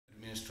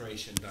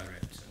administration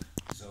director,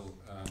 so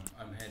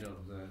I'm head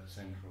of the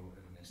central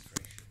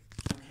administration.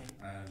 Okay.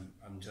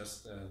 I'm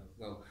just,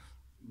 well,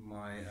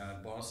 my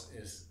boss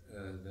is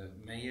the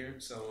mayor,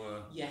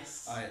 so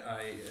yes.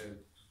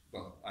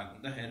 Well,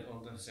 I'm the head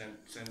of the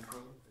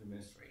central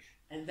administration.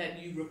 And then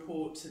you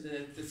report to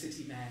the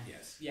city mayor?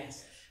 Yes.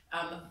 Yes.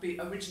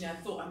 Originally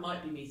I thought I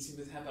might be meeting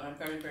with her, but I'm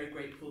very, very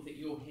grateful that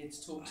you're here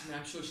to talk to me.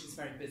 I'm sure she's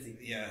very busy.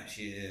 Yeah,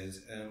 she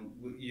is.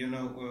 You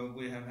know,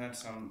 we have had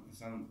some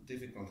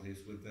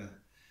difficulties with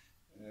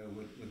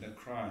the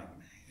crime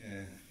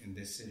in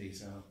this city.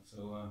 So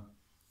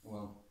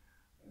well,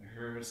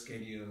 her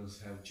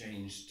schedules have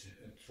changed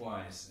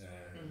twice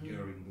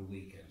during the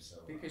weekend. So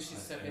because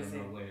she's so I busy.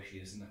 don't know where she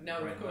is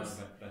no, right of course.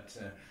 now, but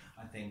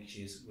I think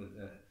she's with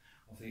the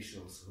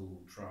officials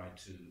who try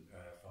to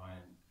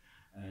find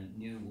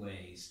new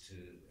ways to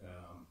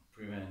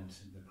prevent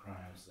the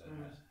crimes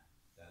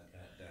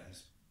that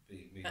has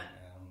been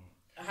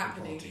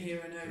happening reported.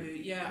 here in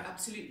Oulu. Yeah,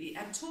 absolutely.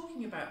 And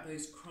talking about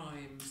those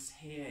crimes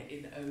here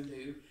in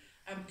Oulu,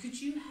 could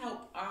you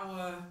help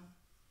our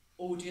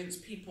audience,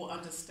 people,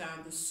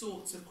 understand the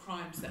sorts of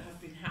crimes that have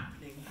been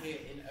happening here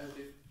in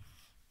Oulu?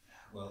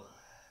 Well,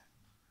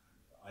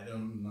 I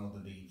don't know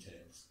the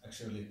details.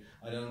 Actually,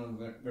 I don't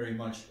know very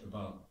much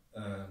about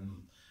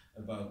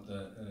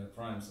the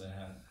crimes that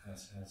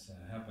has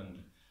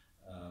happened.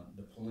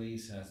 The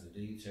police has the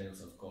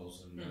details, of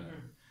course, and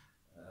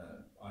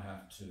I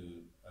have to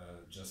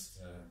just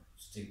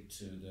stick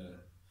to the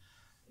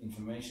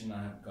information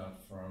I have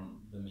got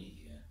from the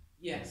media.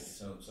 Yes.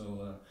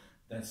 So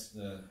that's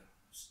the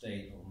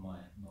state of my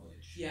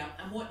knowledge. Yeah,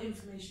 and what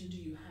information do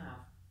you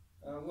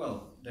have?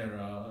 Well, there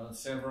are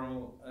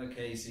several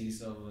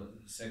cases of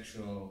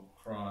sexual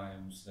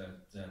crimes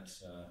that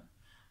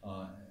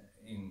are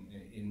in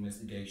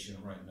investigation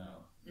right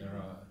now. There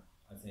are,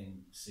 I think,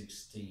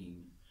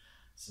 16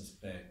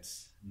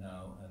 suspects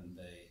now, and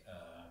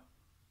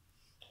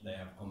they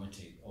have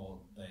committed,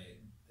 or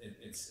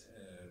it's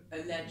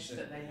alleged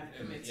that they have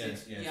committed.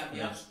 Yes,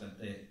 alleged that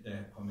they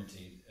have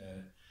committed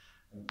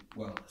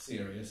well,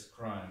 serious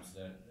crimes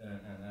that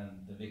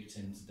and the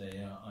victims, they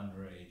are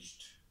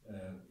underaged,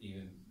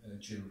 even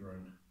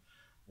children,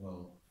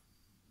 well,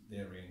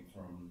 varying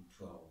from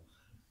 12,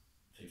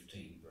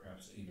 15,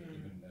 perhaps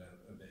even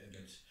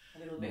a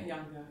little bit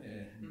younger,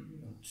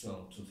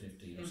 12 to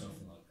 15 or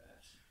something like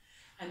that.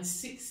 And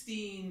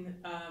 16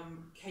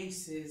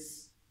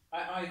 cases.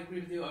 I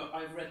agree with you.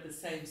 I've read the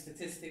same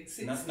statistics.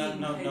 16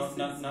 cases.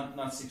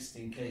 Not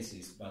 16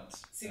 cases, but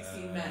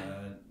 16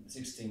 men.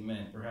 16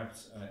 men.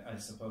 Perhaps I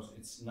suppose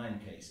it's 9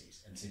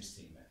 cases and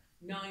 16 men.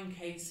 9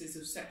 cases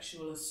of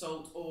sexual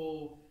assault,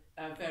 or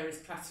various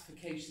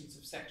classifications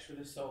of sexual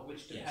assault,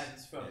 which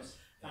depends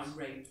from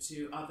rape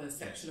to other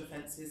sexual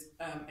offences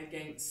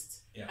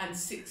against, and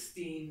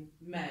 16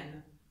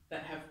 men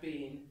that have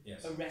been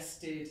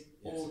arrested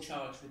or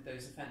charged with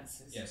those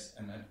offences. Yes,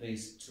 and at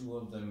least 2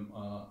 of them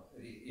are,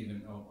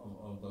 even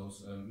of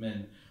those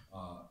men,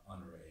 are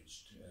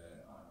underaged,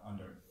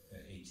 under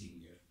 18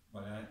 years.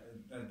 But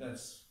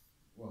that's,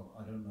 well,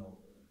 I don't know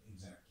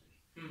exactly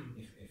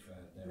if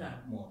there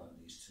are more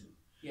than these 2.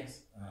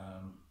 Yes.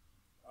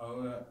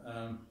 Our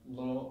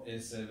law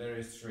is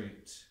very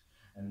strict,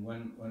 and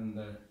when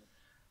the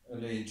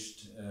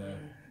alleged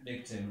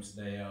victims,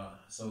 they are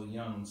so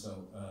young,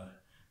 so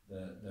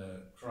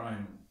the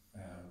crime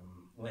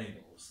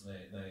labels,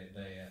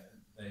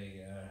 they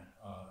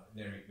are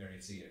very, very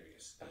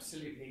serious.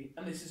 Absolutely,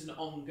 and this is an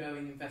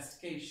ongoing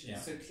investigation,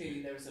 so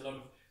clearly there is a lot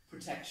of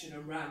protection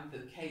around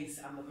the case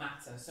and the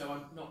matter, so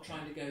I'm not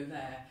trying to go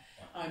there.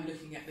 I'm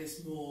looking at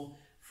this more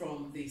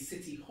from the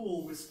City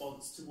Hall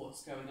response to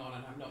what's going on,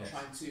 and I'm not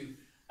trying to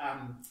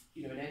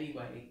in any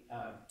way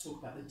talk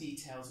about the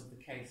details of the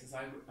case, as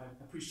I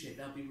appreciate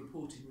there'll be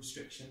reporting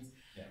restrictions.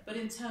 But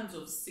in terms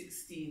of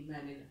 16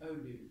 men in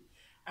Oulu,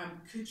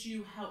 could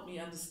you help me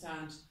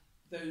understand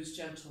those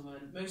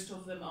gentlemen? Most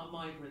of them are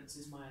migrants,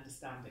 is my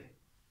understanding.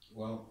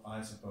 Well,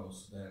 I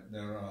suppose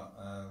there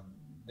are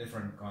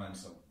different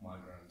kinds of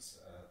migrants.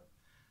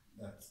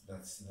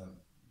 That's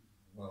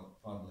the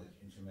public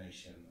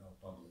information or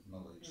public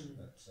knowledge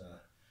that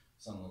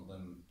some of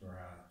them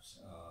perhaps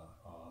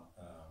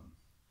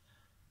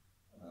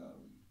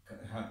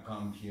have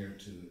come here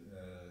to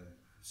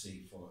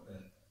seek for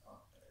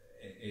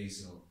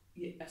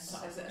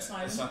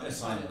asylum.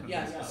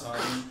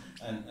 Asylum,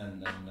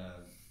 and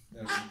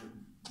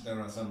there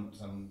are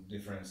some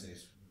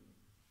differences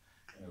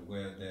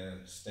where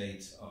their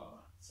states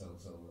are. So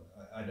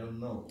I don't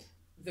know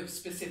the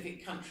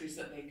specific countries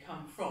that they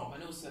come from,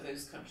 and also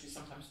those countries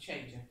sometimes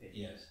change, I think.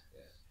 Yes.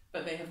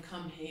 But they have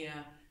come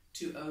here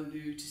to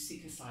Oulu to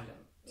seek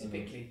asylum,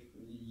 typically.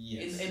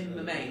 Yes. In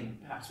the main,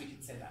 perhaps we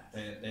can say that.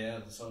 They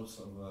are the sorts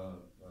of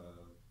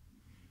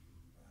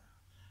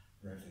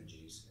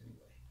refugees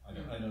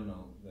anyway. I don't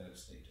know their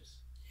status.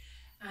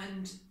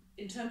 And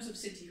in terms of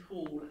City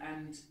Hall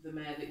and the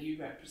mayor that you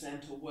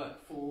represent or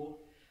work for,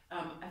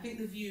 I think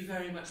the view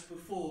very much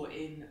before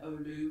in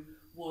Oulu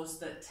was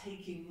that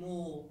taking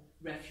more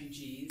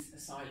refugees,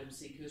 asylum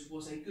seekers,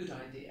 was a good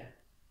idea.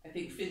 I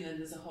think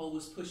Finland as a whole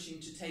was pushing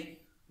to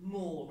take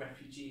more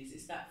refugees.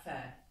 Is that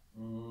fair?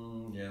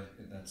 Yeah,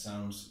 that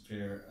sounds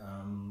fair.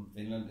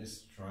 Finland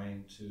is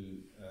trying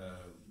to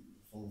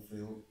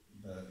fulfill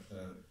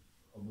the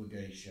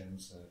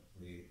obligations that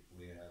we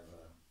have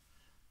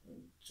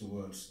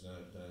towards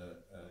the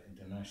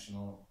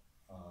international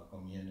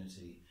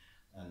community,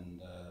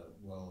 and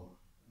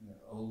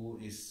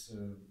Oulu is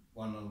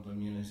one of the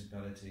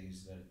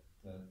municipalities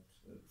that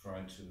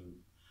try to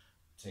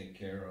take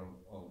care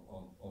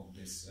of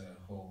this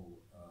whole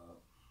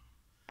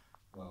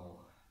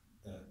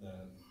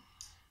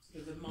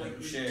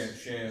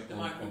the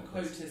migrant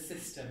quota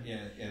system.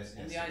 Yes.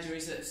 And the idea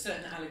is that a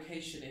certain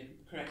allocation,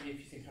 correct me if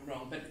you think I'm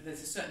wrong, but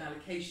there's a certain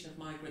allocation of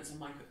migrants and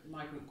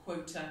migrant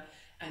quota,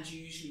 and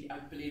you usually, I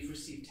believe,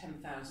 receive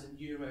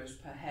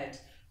 €10,000 per head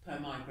per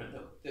migrant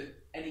that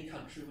any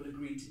country will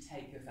agree to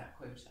take of that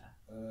quota.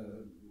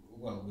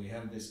 Well, we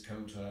have this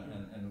quota,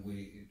 and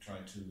we try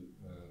to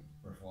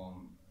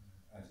perform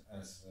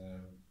as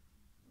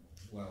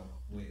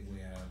we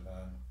have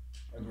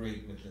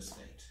agreed with the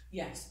state.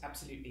 Yes,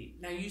 absolutely.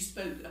 Now, you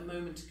spoke a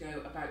moment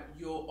ago about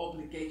your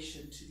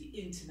obligation to the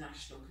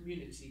international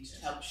community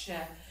to help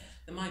share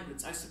the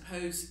migrants. I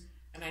suppose,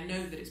 and I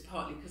know that it's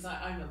partly because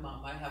I'm a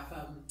mum. I have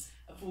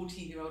a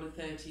 14-year-old, a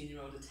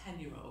 13-year-old, a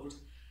 10-year-old.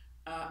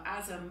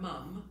 As a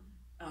mum,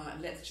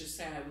 let's just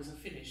say I was a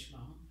Finnish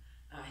mum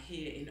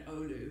here in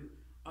Oulu,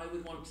 I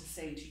would want to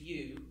say to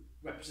you,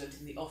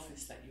 representing the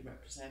office that you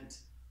represent,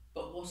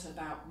 but what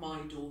about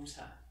my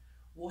daughter?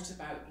 What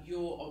about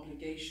your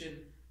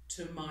obligation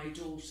to my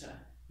daughter,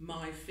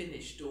 my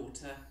Finnish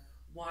daughter?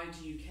 Why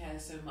do you care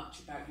so much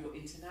about your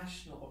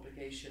international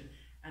obligation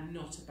and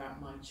not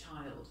about my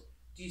child?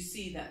 Do you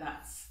see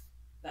that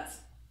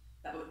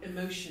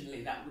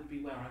emotionally that would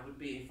be where I would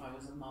be if I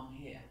was a mum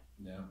here?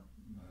 Yeah,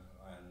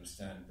 I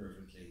understand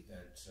perfectly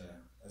that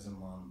as a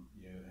mom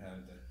you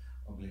have the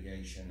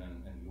obligation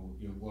and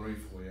you worry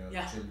for your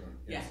children.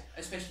 Yes. Yeah,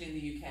 especially in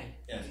the UK.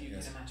 Yes, you can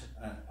imagine.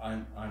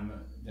 I'm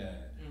a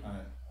dad.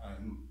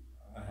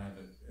 I have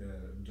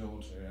a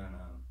daughter, and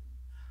I'm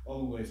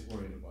always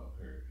worried about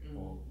her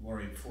or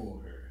worried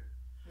for her.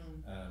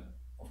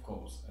 Of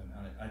course, and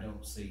I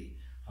don't see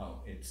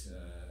how it's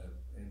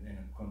in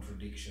a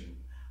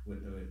contradiction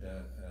with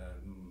the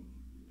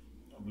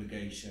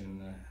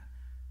obligation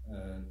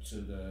to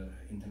the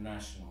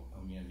international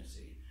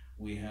community.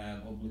 We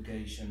have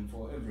obligation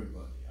for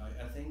everybody.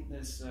 I think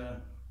this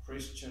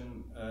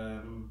Christian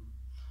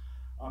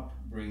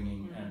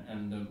upbringing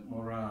and the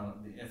morale,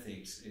 the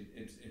ethics,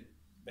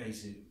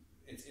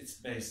 it's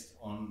based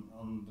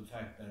on the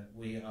fact that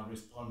we are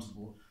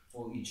responsible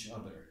for each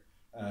other.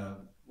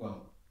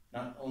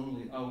 Not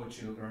only our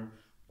children,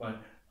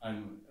 but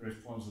I'm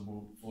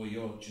responsible for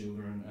your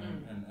children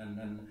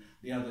and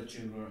the other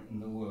children in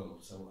the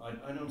world. So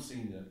I don't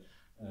see the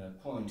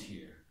point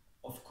here.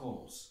 Of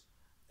course,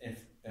 if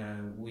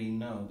we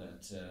know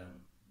that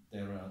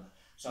there are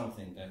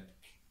something that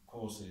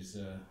causes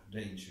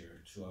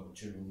danger to our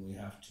children, we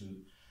have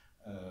to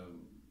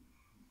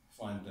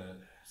find the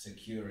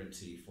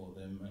security for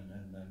them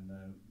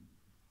and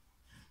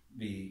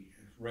be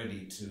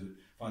ready to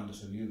find the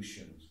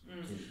solutions.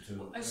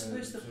 I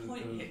suppose the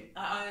point here,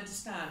 I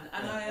understand,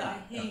 and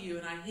I hear you,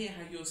 and I hear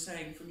how you're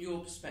saying from your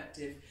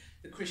perspective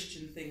the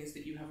Christian thing is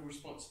that you have a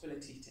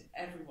responsibility to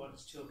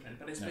everyone's children,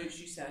 but I suppose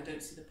you say I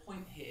don't see the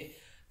point here.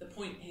 The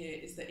point here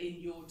is that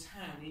in your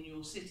town, in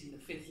your city,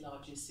 the 5th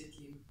largest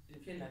city in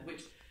Finland,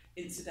 which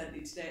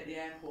incidentally today at the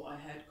airport I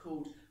heard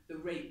called the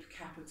rape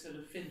capital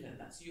of Finland.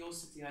 That's your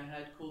city, I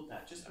heard called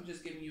that. I'm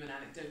just giving you an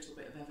anecdotal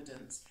bit of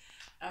evidence.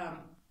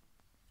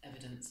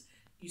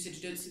 You said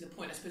you don't see the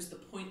point. I suppose the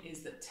point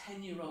is that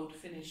 10-year-old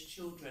Finnish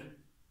children,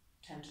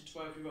 10 to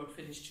 12-year-old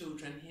Finnish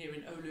children here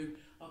in Oulu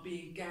are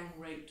being gang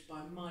raped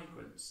by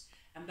migrants,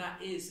 and that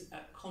is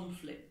a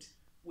conflict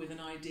with an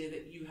idea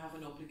that you have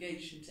an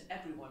obligation to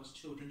everyone's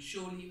children.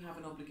 Surely you have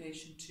an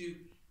obligation to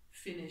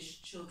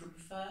Finnish children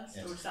first,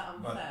 or is that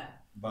unfair?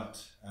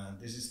 But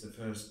this is the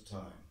first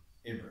time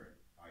ever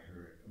I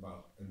heard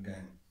about a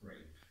gang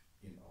rape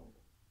in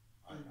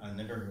Oulu. I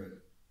never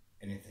heard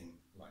anything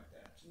like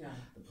that. Yeah.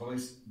 The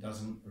police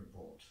doesn't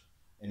report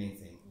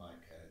anything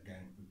like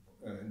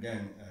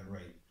gang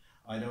rape.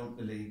 I don't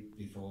believe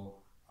before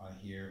I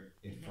hear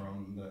it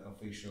from the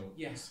official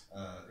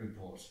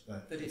report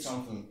that it's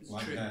something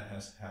like true. That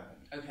has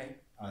happened. Okay.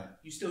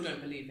 You still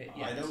don't believe it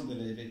yet? I don't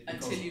believe it.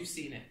 Until you've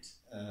seen it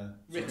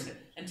written.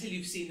 Until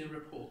you've seen the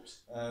report.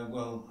 I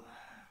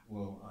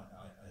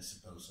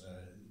suppose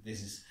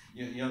this is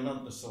you're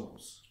not the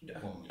source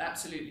for me.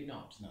 Absolutely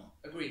not. No.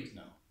 Agreed.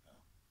 No.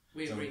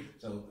 We agree.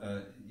 So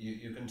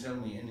you can tell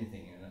me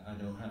anything, and I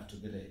don't have to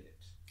believe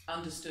it.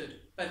 Understood.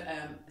 But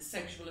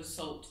sexual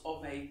assault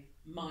of a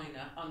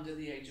minor under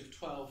the age of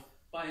 12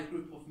 by a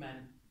group of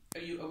men.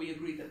 Are we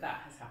agreed that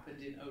that has happened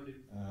in Oulu?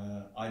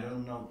 I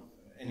don't know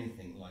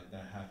anything like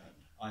that happened.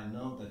 I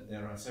know that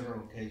there are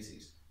several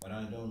cases, but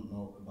I don't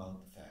know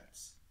about the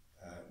facts.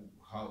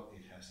 How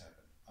it has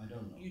happened, I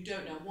don't know. You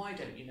don't know. Why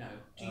don't you know?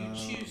 Do you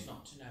choose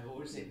not to know,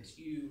 or is it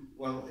you?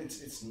 Well,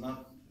 it's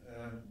not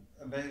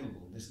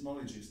available. This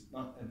knowledge is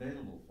not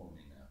available for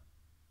me now.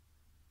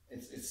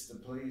 It's the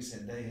police,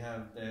 and they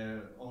have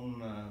their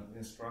own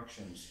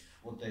instructions,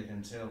 what they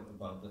can tell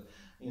about the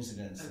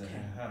incidents that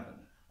have happened.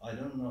 I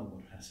don't know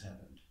what has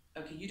happened.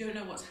 Okay, you don't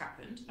know what's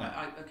happened. No.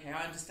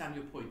 I understand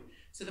your point.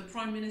 So the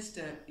Prime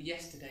Minister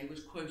yesterday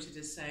was quoted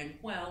as saying,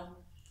 well,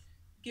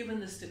 given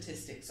the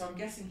statistics, so I'm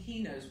guessing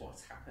he knows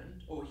what's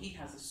happened, or he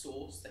has a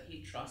source that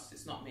he trusts.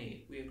 It's not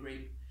me, we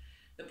agree.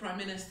 The Prime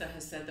Minister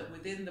has said that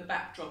within the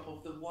backdrop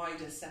of the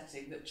wider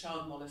setting that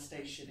child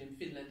molestation in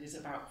Finland is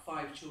about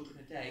 5 children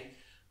a day,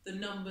 the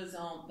numbers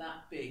aren't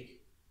that big.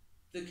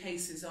 The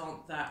cases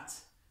aren't that,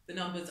 the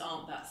numbers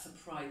aren't that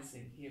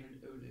surprising here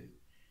in Oulu.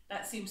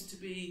 That seems to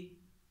be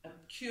a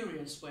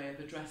curious way of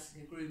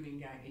addressing a grooming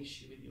gang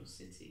issue in your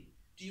city.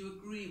 Do you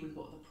agree with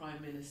what the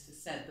Prime Minister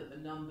said, that the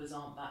numbers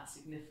aren't that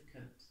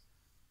significant?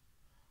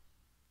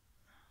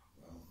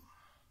 Well,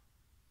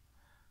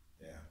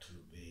 they are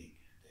too big,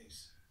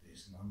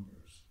 these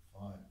numbers,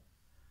 5.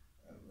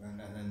 And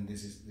then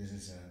this is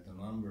the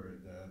number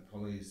the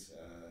police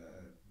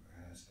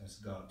has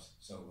got.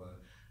 So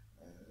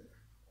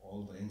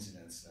all the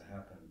incidents that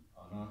happen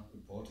are not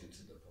reported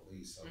to the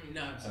police.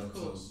 So, of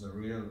course. So the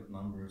real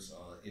numbers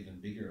are even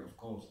bigger, of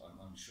course,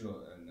 I'm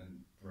sure,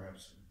 and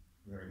perhaps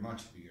very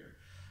much bigger.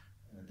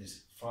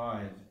 This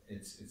 5,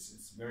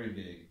 it's very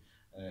big.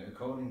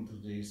 According to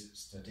these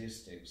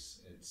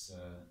statistics, it's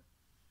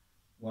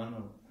 1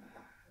 of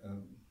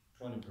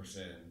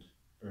 20%,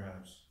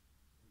 perhaps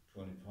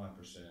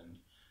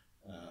 25%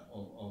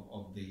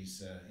 of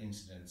these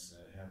incidents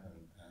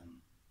happen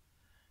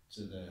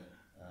to the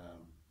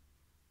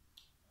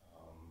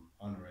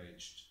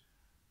underage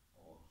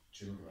or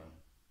children.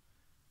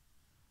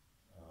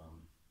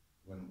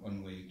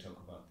 When we talk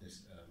about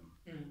this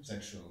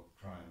sexual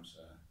crimes,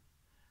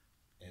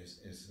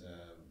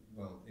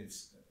 well,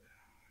 it's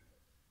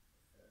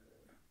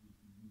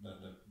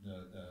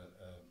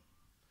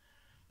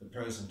the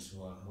persons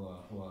who are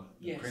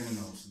the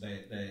criminals.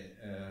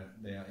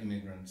 They are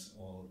immigrants,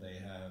 or they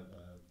have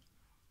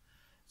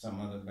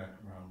some other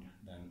background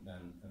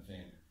than a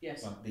thing.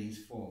 Yes. But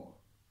these 4,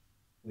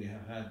 we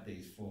have had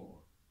these 4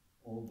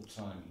 all the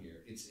time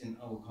here. It's in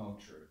our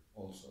culture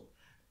also.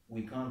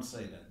 We can't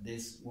say that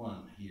this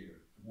one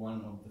here,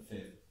 1 of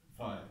the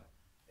 5,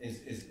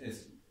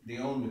 is the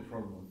only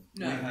problem.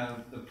 No. We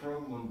have the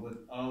problem with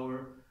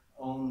our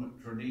own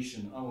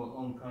tradition, our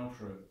own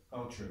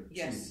culture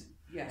Yes. too.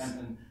 Yes.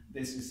 And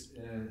this is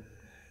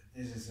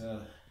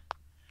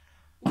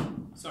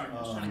Sorry, I'm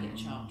just trying to get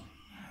a chart.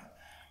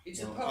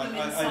 It's a well, problem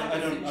I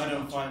inside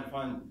don't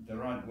find the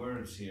right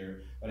words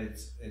here, but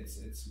it's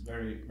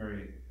very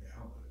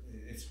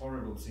it's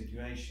horrible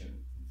situation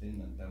in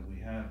Finland that we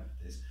have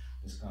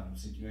this kind of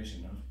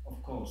situation. And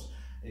of course,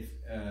 if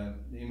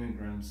the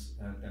immigrants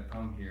that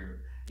come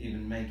here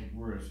even make it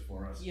worse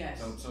for us. Yes.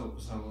 So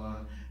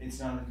it's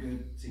not a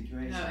good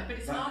situation. No, but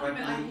it's an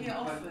argument I hear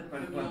often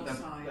from your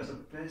side. But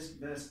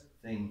the best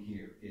thing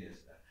here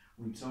is that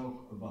we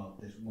talk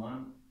about this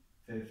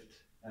 1/5,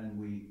 and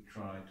we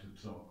try to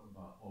talk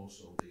about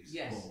also these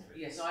 4/5.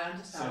 Yes, I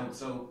understand.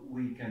 So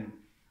we can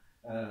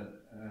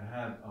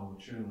have our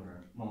children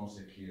more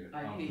secure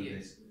after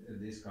this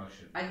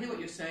discussion. I hear what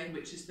you're saying,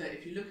 which is that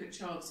if you look at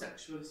child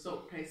sexual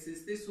assault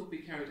cases, this will be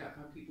carried out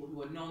by people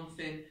who are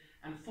non-Fin,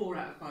 and 4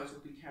 out of 5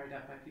 will be carried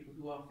out by people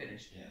who are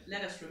Finnish. Yes.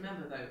 Let us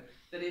remember, though,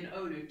 that in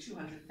Oulu,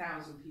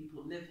 200,000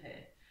 people live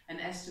here, an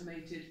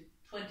estimated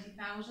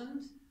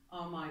 20,000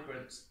 are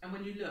migrants. And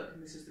when you look,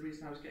 and this is the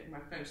reason I was getting my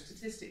phone,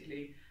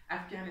 statistically,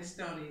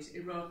 Afghanistanis,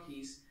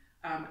 Iraqis,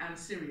 and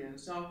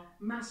Syrians are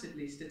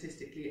massively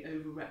statistically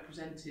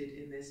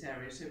overrepresented in this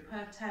area. So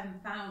per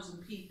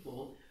 10,000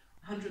 people,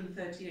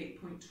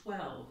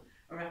 138.12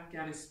 are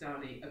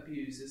Afghanistani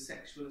abusers,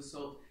 sexual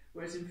assault,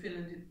 whereas in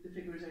Finland the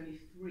figure is only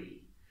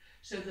 3.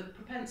 So the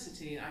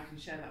propensity, I can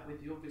share that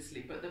with you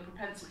obviously, but the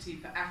propensity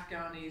for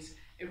Afghanis,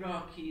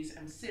 Iraqis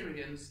and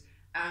Syrians,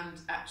 and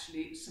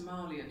actually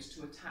Somalians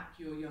to attack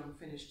your young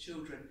Finnish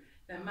children,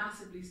 they're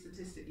massively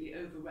statistically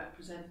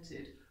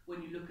overrepresented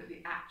when you look at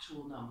the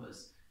actual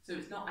numbers. So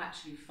it's not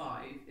actually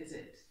 5, is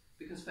it?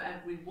 Because for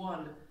every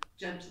 1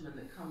 gentleman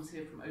that comes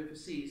here from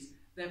overseas,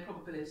 their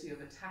probability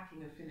of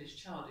attacking a Finnish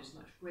child is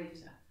much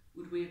greater.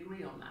 Would we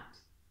agree on that?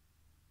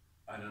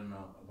 I don't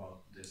know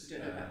about this. You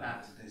don't know about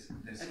that?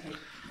 This. Okay.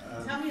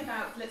 Tell me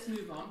about, let's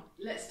move on.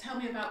 Tell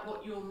me about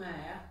what your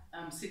mayor,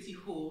 City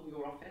Hall,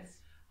 your office,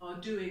 are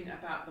doing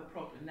about the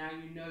problem. Now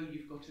you know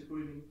you've got a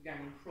grooming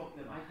gang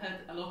problem. I've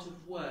heard a lot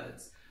of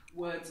words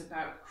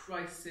about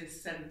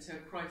crisis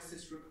centre,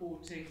 crisis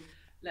reporting.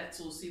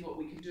 Let's all see what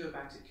we can do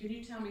about it. Can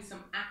you tell me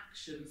some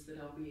actions that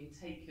are being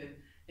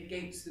taken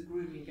against the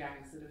grooming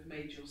gangs that have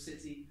made your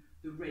city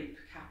the rape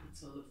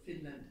capital of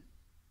Finland?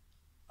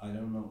 I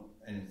don't know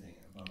anything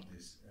about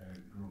this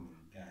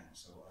grooming gang,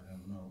 so I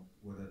don't know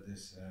whether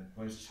this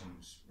question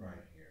is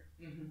right here.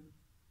 Mm-hmm.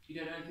 You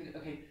don't know anything?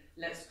 Okay,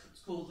 let's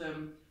call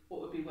them,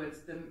 what would be words?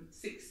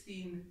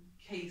 16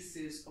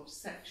 cases of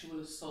sexual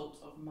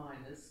assault of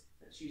minors.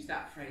 Let's use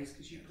that phrase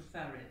because you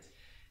prefer it.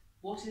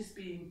 What is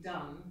being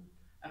done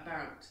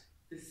about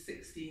the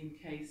 16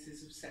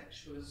 cases of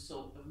sexual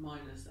assault of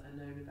minors that are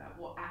known about?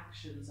 What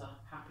actions are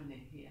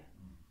happening here?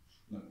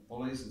 The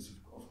police is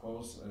of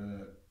course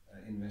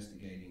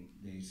investigating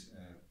these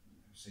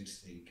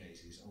 16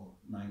 cases or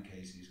 9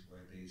 cases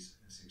where these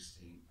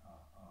 16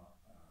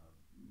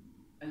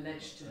 are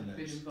alleged to have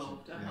been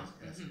involved. Yes,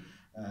 yes.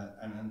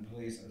 And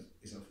police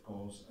is of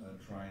course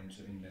trying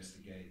to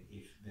investigate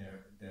if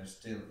there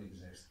still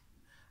exist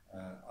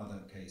other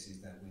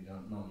cases that we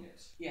don't know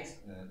yet. Yes.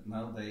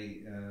 Now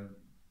they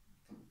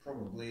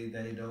probably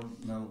they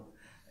don't know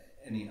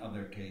any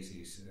other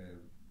cases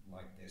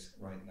like this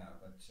right now,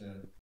 but